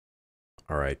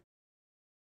All right.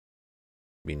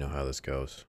 We know how this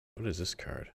goes. What is this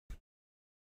card?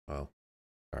 Well,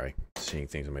 sorry. Seeing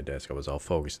things on my desk. I was all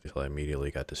focused until I immediately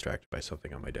got distracted by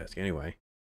something on my desk. Anyway,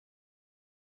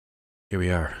 here we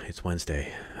are. It's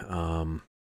Wednesday.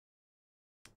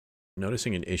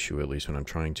 Noticing an issue, at least when I'm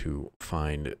trying to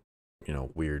find,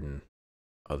 weird and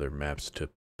other maps to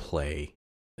play.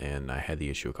 And I had the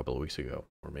issue a couple of weeks ago,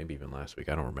 or maybe even last week.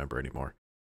 I don't remember anymore.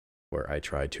 Where I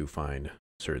tried to find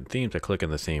certain themes. I click on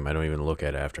the theme. I don't even look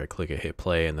at it after I click it, hit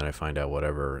play, and then I find out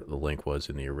whatever the link was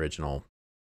in the original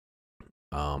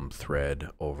thread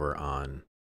over on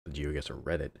the Geoguessr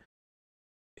Reddit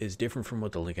is different from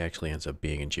what the link actually ends up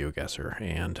being in Geoguessr.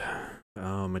 And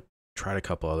I tried a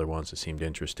couple other ones that seemed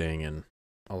interesting, and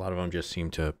a lot of them just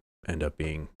seemed to end up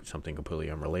being something completely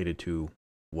unrelated to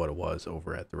what it was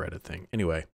over at the Reddit thing.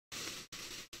 Anyway,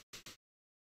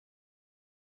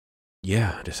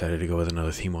 yeah, I decided to go with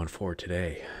another theme one for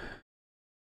today.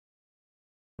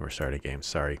 We're starting games.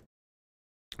 Sorry.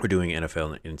 We're doing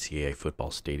NFL and NCAA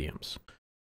football stadiums.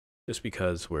 Just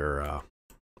because we're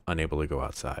unable to go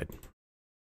outside.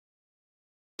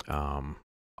 I'll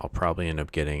probably end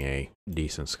up getting a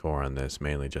decent score on this,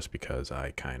 mainly just because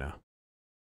I kind of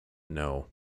know,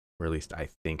 or at least I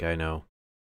think I know.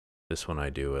 This one I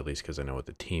do, at least because I know what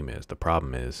the team is. The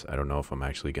problem is, I don't know if I'm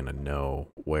actually going to know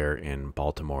where in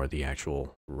Baltimore the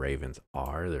actual Ravens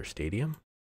are, their stadium.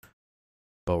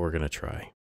 But we're going to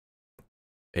try.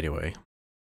 Anyway,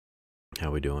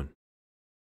 how we doing?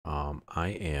 I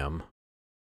am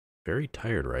very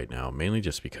tired right now, mainly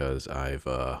just because I'm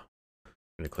going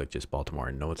to click just Baltimore.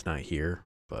 I know it's not here,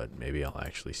 but maybe I'll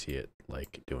actually see it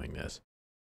like doing this.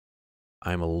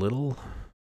 I'm a little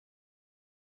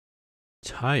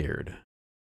tired,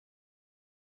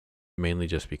 mainly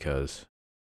just because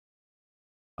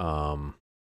I'm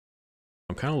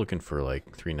kind of looking for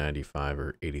like 395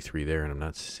 or 83 there, and I'm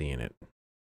not seeing it.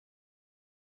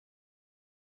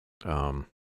 So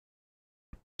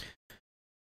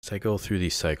I go through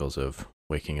these cycles of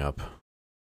waking up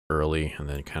early and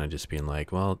then kind of just being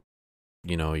like, well,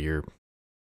 you're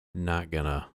not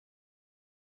gonna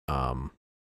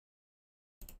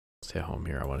stay at home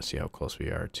here. I want to see how close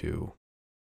we are to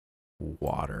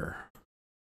water.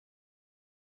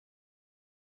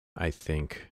 I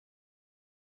think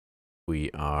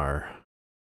we are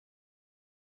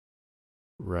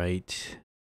right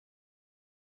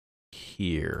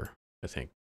here, I think.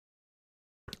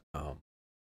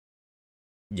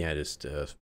 Yeah, just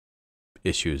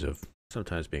issues of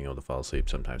sometimes being able to fall asleep,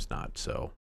 sometimes not.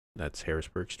 So that's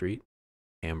Harrisburg Street.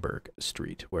 Hamburg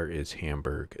Street. Where is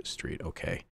Hamburg Street?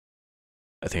 Okay.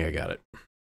 I think I got it.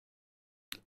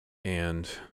 And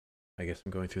I guess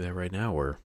I'm going through that right now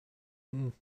where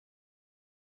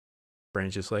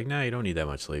brain's just like, nah, you don't need that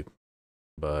much sleep.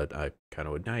 But I kind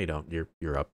of would, nah, you don't.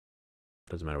 You're up.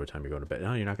 Doesn't matter what time you're going to bed.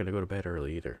 No, you're not going to go to bed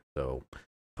early either. So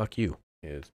fuck you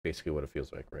is basically what it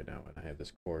feels like right now. And I have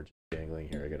this cord dangling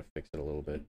here. I got to fix it a little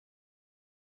bit.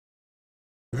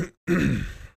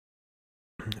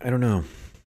 I don't know.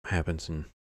 Happens and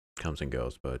comes and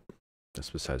goes, but that's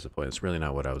besides the point. It's really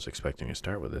not what I was expecting to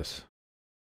start with this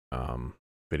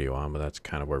video on, but that's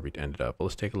kind of where we ended up. But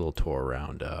let's take a little tour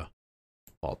around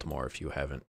Baltimore if you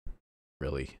haven't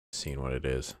really seen what it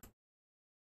is.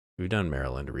 We've done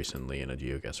Maryland recently in a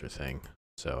Geoguessr thing,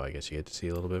 so I guess you get to see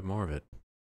a little bit more of it.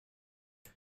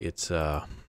 It's fun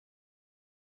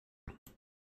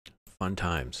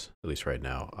times, at least right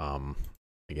now.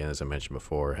 Again, as I mentioned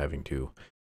before, having to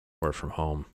work from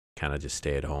home, kind of just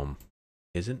stay at home,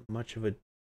 isn't much of a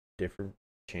different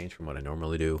change from what I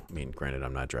normally do. I mean, granted,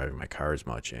 I'm not driving my car as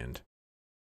much, and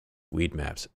Weed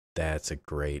Maps, that's a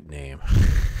great name.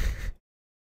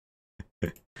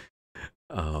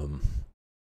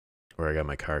 Where I got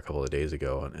my car a couple of days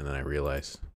ago, and then I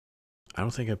realized I don't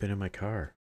think I've been in my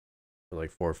car for like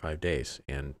 4 or 5 days,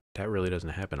 and that really doesn't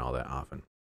happen all that often.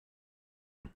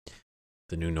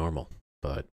 The new normal.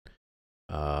 But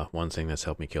one thing that's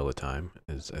helped me kill the time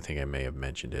is, I think I may have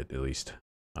mentioned it at least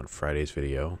on Friday's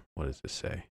video. What does this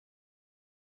say?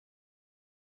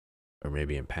 Or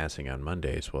maybe in passing on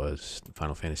Mondays, was the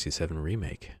Final Fantasy VII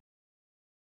Remake.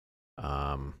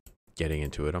 Getting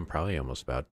into it, I'm probably almost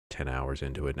about 10 hours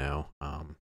into it now. I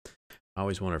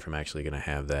always wonder if I'm actually going to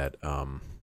have that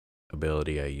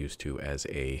ability I used to as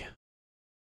a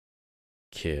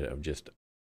kid of just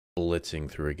blitzing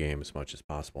through a game as much as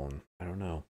possible. And I don't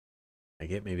know. I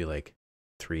get maybe like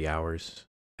 3 hours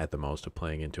at the most of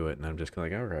playing into it, and I'm just kind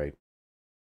of like, all right.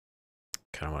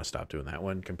 Kind of want to stop doing that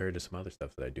one compared to some other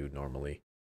stuff that I do normally.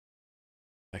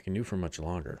 I can do for much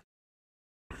longer.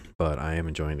 But I am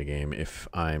enjoying the game. If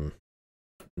I'm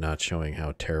not showing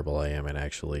how terrible I am at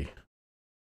actually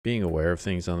being aware of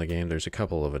things on the game. There's a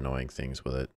couple of annoying things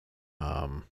with it.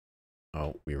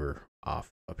 Oh, we were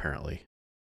off apparently.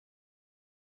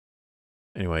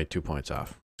 Anyway, 2 points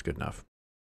off. It's good enough.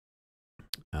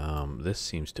 This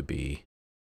seems to be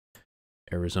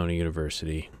Arizona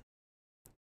University.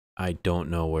 I don't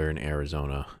know where in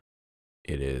Arizona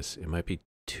it is. It might be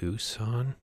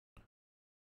Tucson.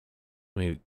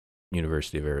 Maybe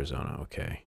University of Arizona.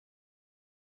 Okay.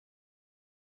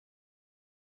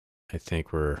 I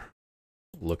think we're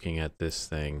looking at this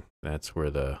thing. That's where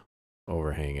the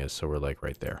overhang is. So we're like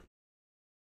right there.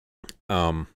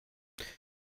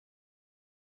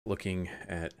 Looking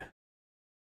at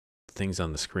things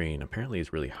on the screen apparently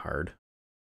is really hard.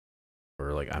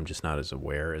 Or like I'm just not as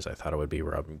aware as I thought it would be,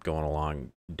 where I'm going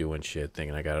along doing shit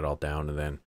thinking I got it all down, and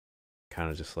then kind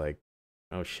of just like,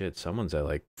 oh shit, someone's at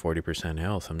like 40%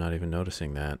 health. I'm not even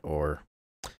noticing that. Or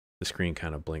the screen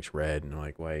kind of blinks red and I'm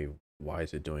like, why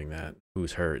is it doing that?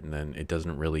 Who's hurt? And then it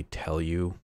doesn't really tell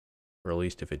you, or at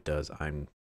least if it does, I'm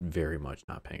very much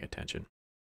not paying attention.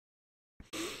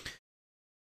 A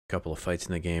couple of fights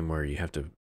in the game where you have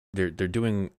to, they're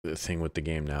doing the thing with the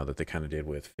game now that they kind of did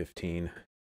with 15,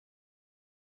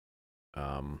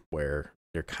 where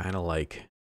they're kind of like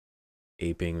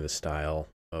aping the style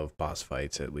of boss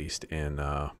fights, at least in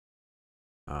like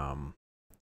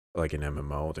an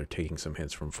MMO. They're taking some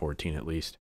hints from 14 at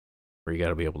least, where you got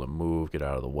to be able to move, get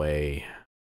out of the way.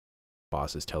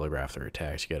 Bosses telegraph their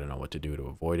attacks. You got to know what to do to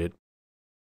avoid it.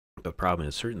 But the problem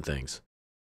is certain things,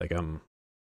 like I'm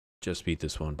just beat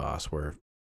this one boss where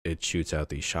it shoots out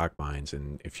these shock mines,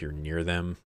 and if you're near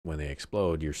them when they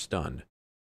explode, you're stunned.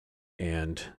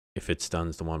 And if it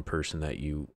stuns the one person that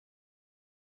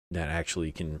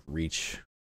actually can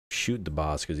shoot the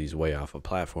boss because he's way off a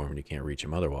platform and you can't reach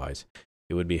him otherwise,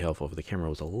 it would be helpful if the camera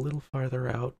was a little farther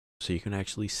out so you can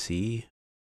actually see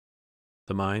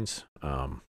the mines. I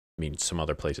mean, some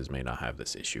other places may not have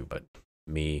this issue, but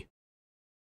me,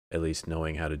 at least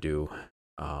knowing how to do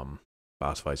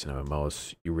boss fights in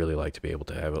MMOs, you really like to be able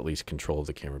to have at least control of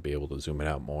the camera, be able to zoom it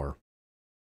out more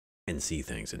and see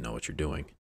things and know what you're doing.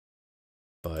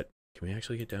 But can we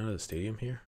actually get down to the stadium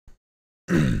here?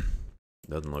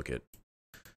 Doesn't look it.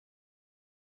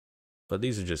 But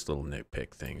these are just little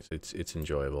nitpick things. It's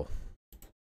enjoyable.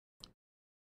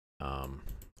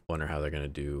 Wonder how they're gonna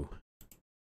do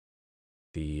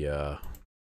the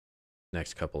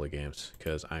next couple of games,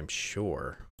 because I'm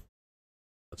sure,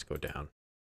 let's go down,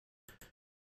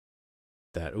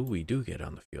 that we do get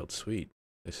on the field. Sweet.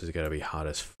 This is gotta be hot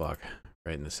as fuck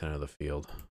right in the center of the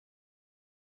field,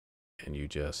 and you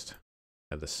just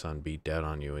have the sun beat down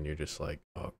on you and you're just like,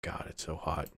 oh god, it's so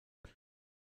hot.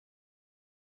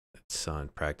 That sun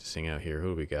practicing out here.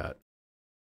 Who do we got?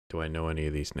 Do I know any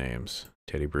of these names?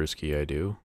 Teddy Bruschi, I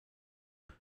do.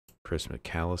 Chris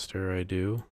McAllister, I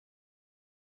do.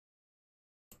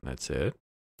 That's it.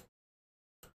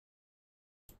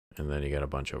 And then you got a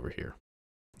bunch over here.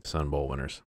 Sun Bowl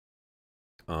winners.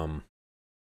 But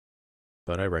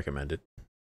I recommend it.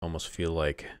 Almost feel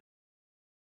like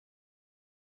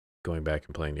going back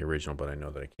and playing the original, but I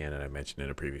know that I can, and I mentioned in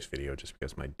a previous video, just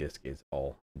because my disc is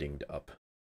all dinged up.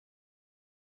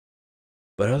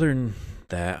 But other than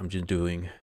that, I'm just doing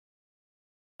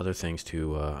other things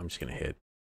to, I'm just going to hit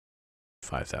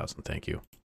 5,000, thank you.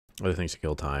 Other things to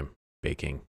kill time,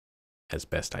 baking as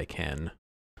best I can.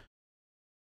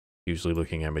 Usually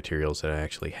looking at materials that I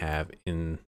actually have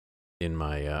in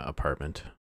my apartment.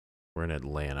 We're in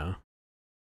Atlanta.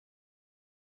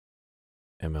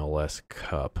 MLS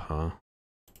Cup, huh?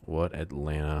 What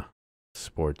Atlanta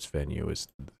sports venue is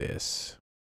this?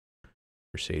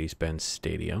 Mercedes-Benz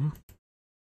Stadium.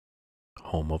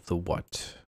 Home of the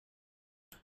what?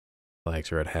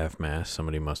 Flags are at half-mast.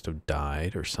 Somebody must have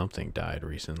died, or something died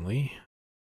recently.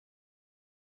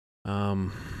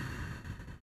 Not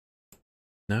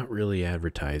really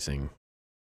advertising.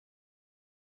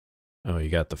 Oh, you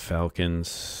got the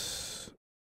Falcons,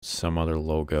 some other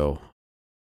logo,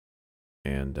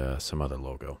 and some other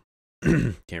logo.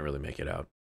 Can't really make it out.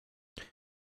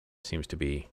 Seems to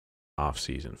be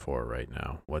off-season for right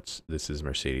now. This is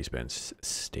Mercedes-Benz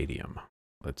Stadium.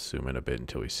 Let's zoom in a bit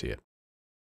until we see it.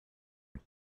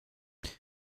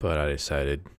 But I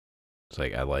decided, it's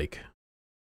like, I like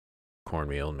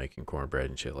cornmeal and making cornbread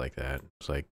and shit like that. It's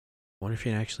like, I wonder if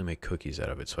you can actually make cookies out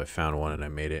of it. So I found one and I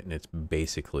made it, and it's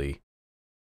basically,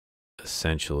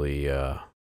 essentially,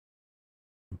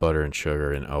 butter and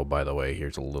sugar, and oh, by the way,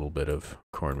 here's a little bit of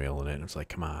cornmeal in it. And it's like,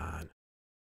 come on.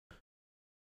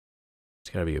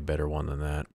 It's gotta be a better one than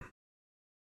that.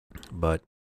 But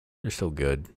they're still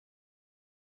good.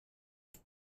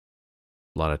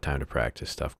 A lot of time to practice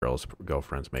stuff.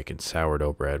 Girlfriend's making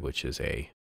sourdough bread, which is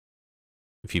a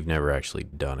if you've never actually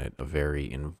done it, a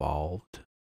very involved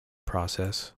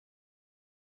process.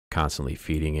 Constantly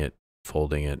feeding it,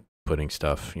 folding it, putting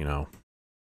stuff,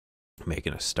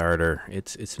 making a starter.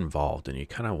 It's involved, and you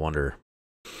kind of wonder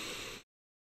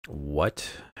what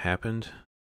happened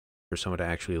for someone to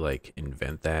actually like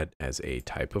invent that as a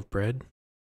type of bread.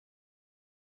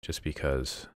 Just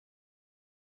because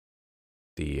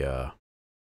the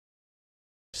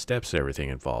steps and everything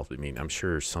involved. I mean, I'm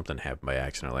sure something happened by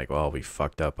accident. Like, well, we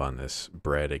fucked up on this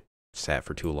bread. It sat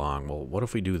for too long. Well, what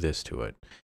if we do this to it?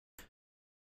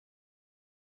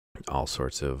 All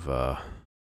sorts of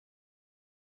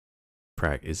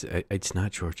practice. It's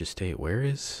not Georgia State. Where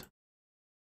is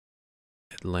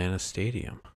Atlanta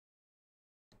Stadium?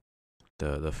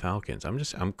 The Falcons.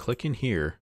 I'm clicking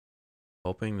here,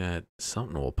 hoping that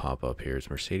something will pop up here.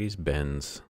 It's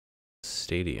Mercedes-Benz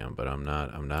Stadium, but I'm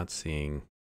not seeing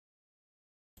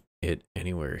it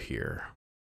anywhere here.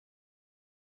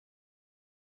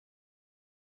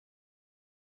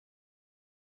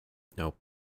 Nope,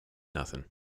 nothing.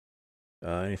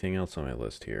 Anything else on my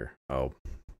list here? Oh,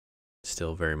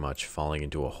 still very much falling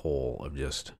into a hole of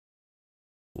just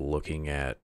looking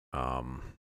at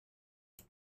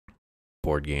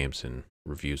board games and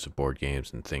reviews of board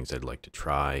games and things I'd like to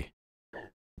try.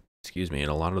 Excuse me.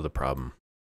 And a lot of the problem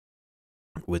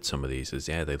with some of these is,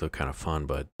 yeah, they look kind of fun,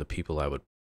 but the people I would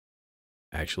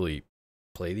actually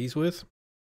play these with,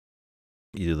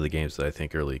 either the games that I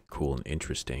think are really cool and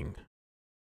interesting,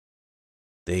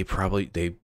 they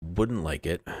wouldn't like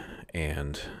it,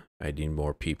 and I need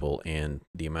more people, and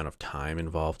the amount of time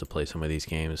involved to play some of these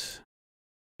games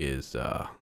is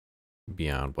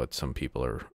beyond what some people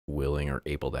are willing or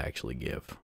able to actually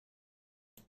give.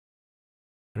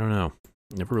 I don't know.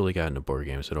 Never really got into board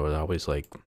games, but I was always like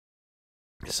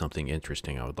something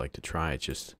interesting I would like to try. It's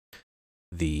just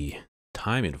the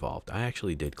time involved. I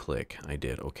actually did click. I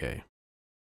did. Okay.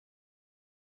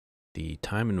 The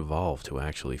time involved to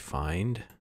actually find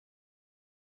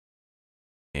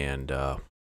and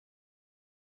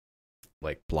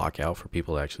like block out for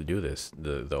people to actually do this.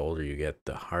 The older you get,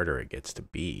 the harder it gets to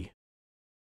be.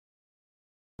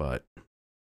 But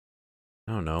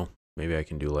I don't know. Maybe I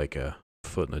can do like a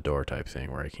foot in the door type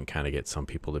thing where I can kind of get some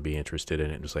people to be interested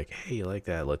in it and just like, hey, you like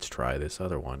that? Let's try this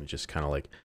other one. And just kind of like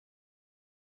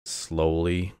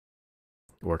slowly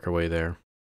work our way there.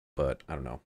 But I don't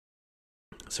know.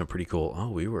 Some pretty cool. Oh,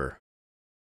 we were.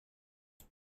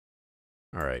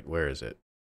 All right, where is it?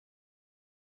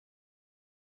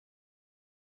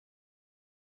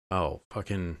 Oh,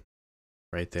 fucking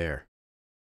right there.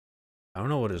 I don't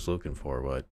know what it's looking for,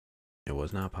 but it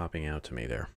was not popping out to me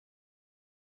there.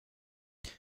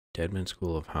 Deadman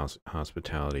School of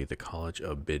Hospitality, the College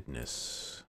of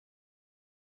Business.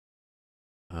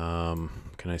 Can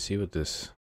I see what this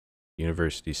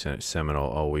University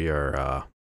Seminole? Oh, we are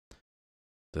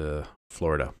the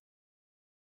Florida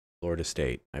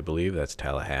State. I believe that's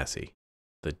Tallahassee,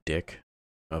 the dick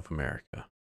of America.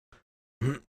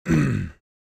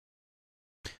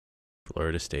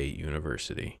 Florida State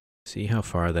University. See how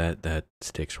far that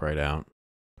sticks right out?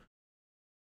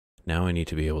 Now I need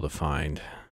to be able to find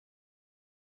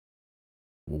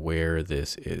where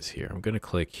this is here. I'm going to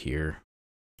click here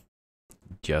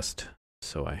just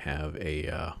so I have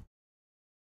a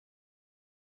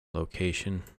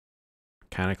location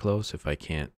kind of close if I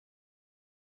can't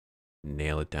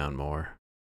nail it down more.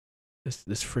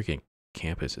 This freaking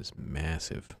campus is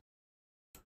massive.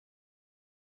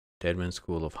 Deadman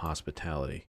School of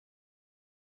Hospitality.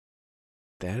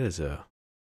 That is a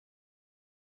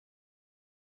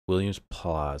Williams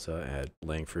Plaza at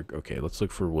Langford. Okay, let's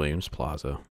look for Williams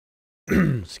Plaza.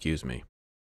 Excuse me.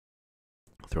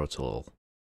 Throat's a little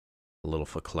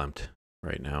verklempt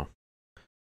right now.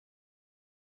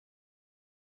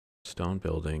 Stone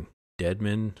building.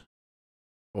 Deadman,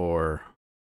 or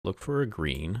look for a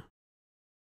green.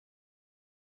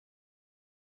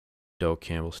 Doak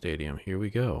Campbell Stadium. Here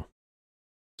we go.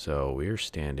 So we're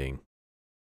standing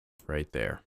right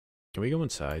there. Can we go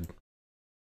inside?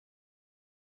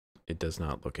 It does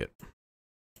not look it.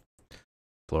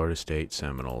 Florida State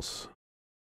Seminoles.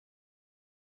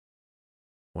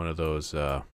 One of those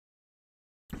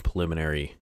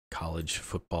preliminary college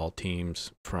football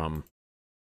teams from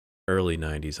early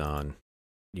 90s on.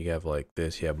 You have like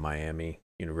this. You have Miami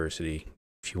University.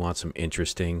 If you want some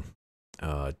interesting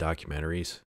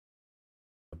documentaries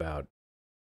about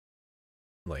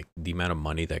like the amount of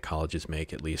money that colleges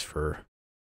make, at least for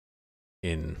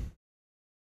in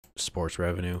sports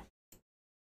revenue,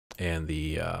 and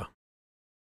the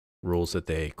rules that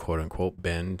they quote unquote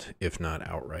bend, if not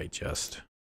outright just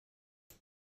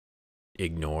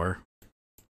ignore.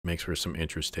 makes for some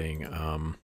interesting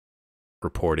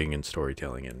reporting and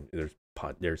storytelling. And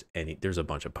there's a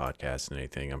bunch of podcasts and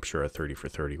anything. I'm sure a 30 for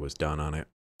 30 was done on it.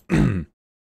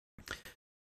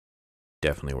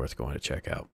 Definitely worth going to check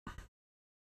out. I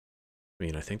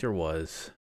mean, I think there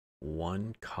was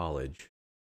one college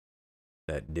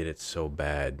that did it so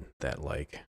bad that,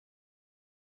 like,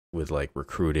 with like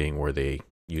recruiting where they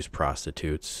used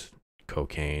prostitutes,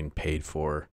 cocaine, paid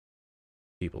for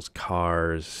people's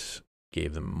cars,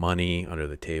 gave them money under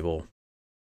the table.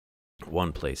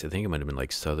 One place, I think it might have been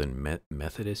like Southern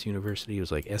Methodist University, it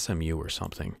was like SMU or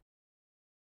something,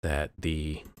 that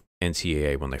the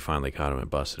NCAA, when they finally caught him and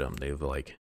busted him, they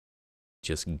like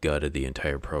just gutted the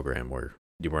entire program where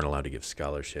you weren't allowed to give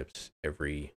scholarships.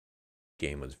 Every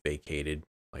game was vacated.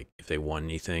 Like if they won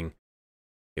anything,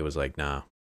 it was like, nah,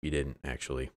 you didn't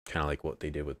actually. Kind of like what they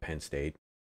did with Penn State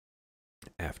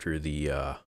after the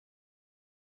I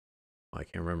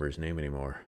can't remember his name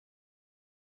anymore.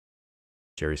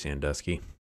 Jerry Sandusky.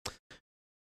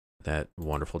 That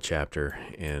wonderful chapter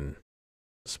in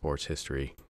sports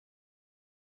history,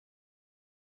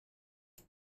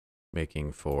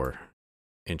 making for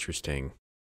interesting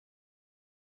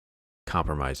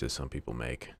compromises some people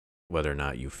make, whether or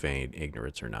not you feign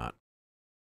ignorance or not.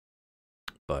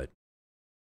 But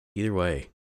either way,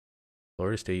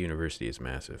 Florida State University is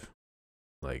massive.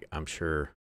 Like, I'm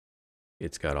sure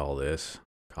it's got all this.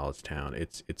 College town.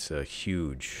 It's a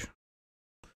huge,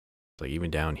 like,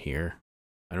 even down here,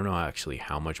 I don't know actually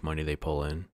how much money they pull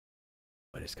in,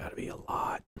 but it's got to be a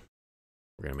lot.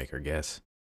 We're going to make our guess.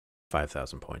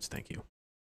 5,000 points, thank you.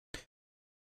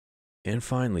 And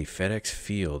finally, FedEx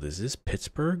Field. Is this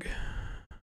Pittsburgh?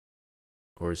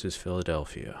 Or is this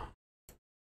Philadelphia?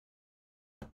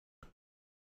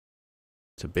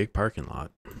 It's a big parking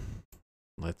lot.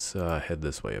 Let's head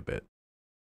this way a bit.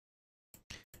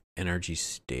 Energy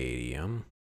Stadium.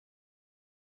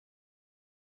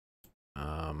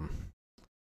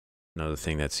 Another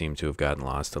thing that seemed to have gotten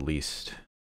lost, at least,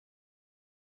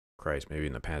 Christ, maybe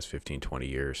in the past 15, 20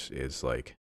 years, is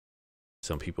like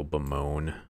some people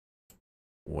bemoan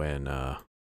when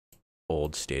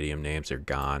old stadium names are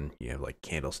gone. You have like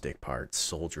Candlestick Park,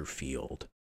 Soldier Field,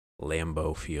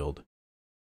 Lambeau Field,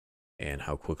 and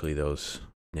how quickly those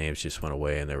names just went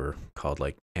away and they were called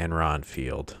like Enron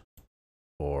Field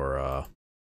or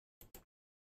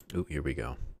here we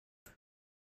go.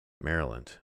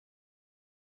 Maryland.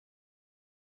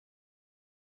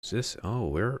 Is this? Oh,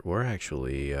 we're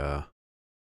actually in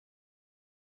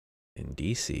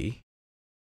DC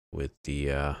with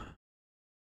the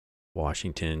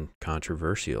Washington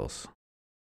controversials.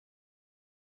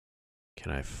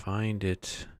 Can I find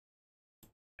it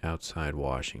outside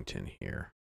Washington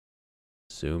here?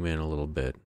 Zoom in a little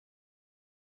bit.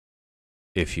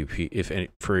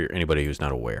 For anybody who's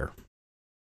not aware,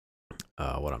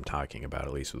 what I'm talking about,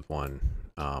 at least with one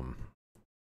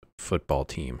football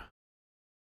team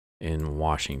in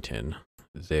Washington,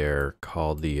 they're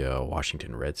called the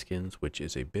Washington Redskins, which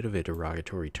is a bit of a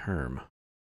derogatory term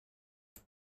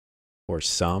for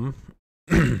some.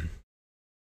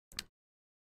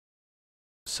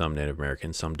 Some Native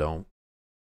Americans, some don't,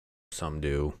 some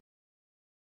do.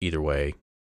 Either way,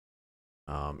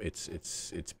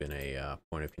 it's been a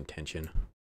point of contention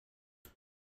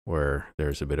where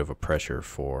there's a bit of a pressure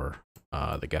for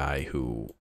the guy who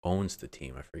owns the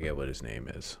team. I forget what his name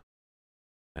is.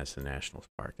 That's the National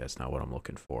Park. That's not what I'm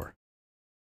looking for.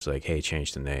 It's like, hey,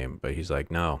 change the name. But he's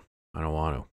like, no, I don't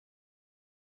want to.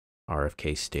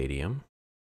 RFK Stadium.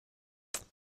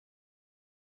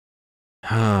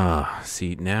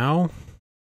 See, now,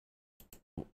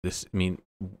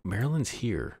 Maryland's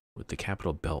here with the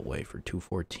Capitol Beltway for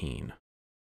 214.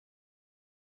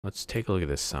 Let's take a look at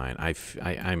this sign.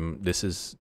 This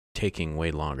is taking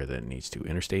way longer than it needs to.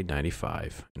 Interstate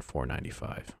 95 and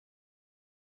 495.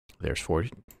 There's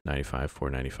 495,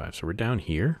 495. So we're down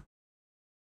here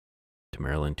to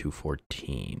Maryland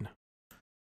 214.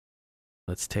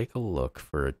 Let's take a look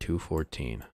for a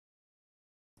 214.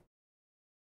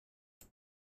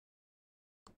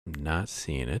 I'm not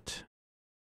seeing it.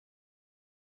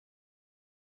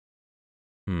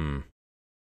 I'm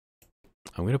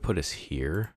going to put us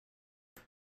here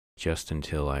just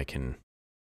until I can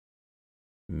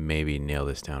maybe nail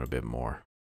this down a bit more.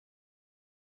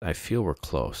 I feel we're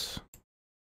close.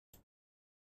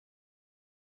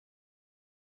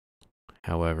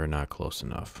 However, not close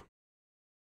enough.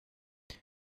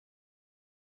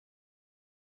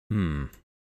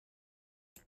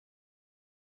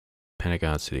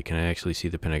 Pentagon City. Can I actually see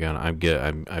the Pentagon? I've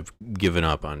given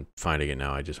up on finding it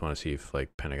now. I just want to see if like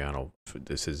Pentagon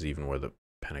this is even where the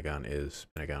Pentagon is.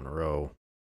 Pentagon Row.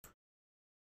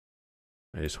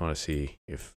 I just want to see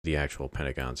if the actual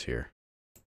Pentagon's here.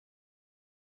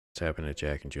 What's happened to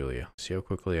Jack and Julia? See how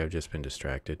quickly I've just been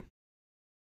distracted?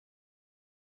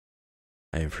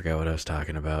 I even forgot what I was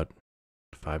talking about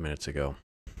 5 minutes ago.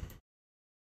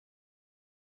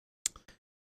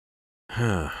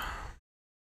 Huh.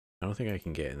 I don't think I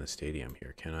can get in the stadium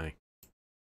here, can I?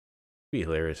 It'd be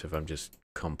hilarious if I'm just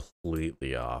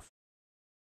completely off.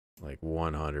 Like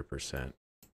 100%.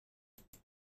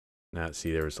 Not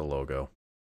see, there was the logo.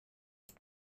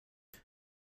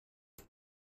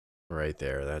 Right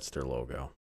there, that's their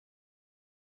logo.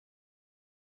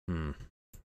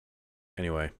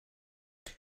 Anyway.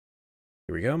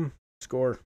 Here we go.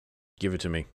 Score. Give it to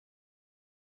me.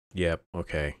 Yep,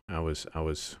 okay. I was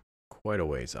quite a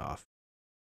ways off.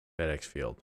 FedEx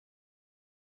Field.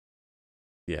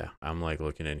 Yeah, I'm like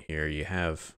looking in here. You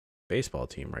have baseball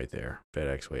team right there.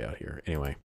 FedEx way out here.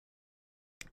 Anyway,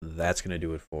 that's going to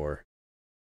do it for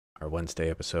our Wednesday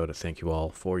episode. Thank you all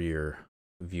for your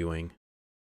viewing.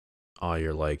 All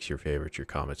your likes, your favorites, your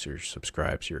comments, your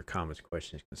subscribes, your comments,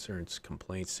 questions, concerns,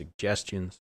 complaints,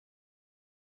 suggestions,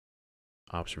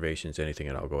 observations, anything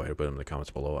at all. Go ahead and put them in the comments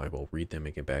below. I will read them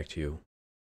and get back to you.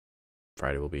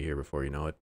 Friday will be here before you know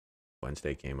it.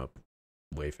 Wednesday came up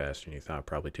way faster than you thought,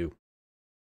 probably too.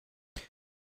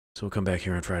 So we'll come back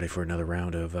here on Friday for another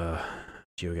round of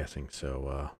geoguessing.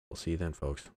 So we'll see you then,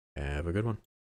 folks. Have a good one.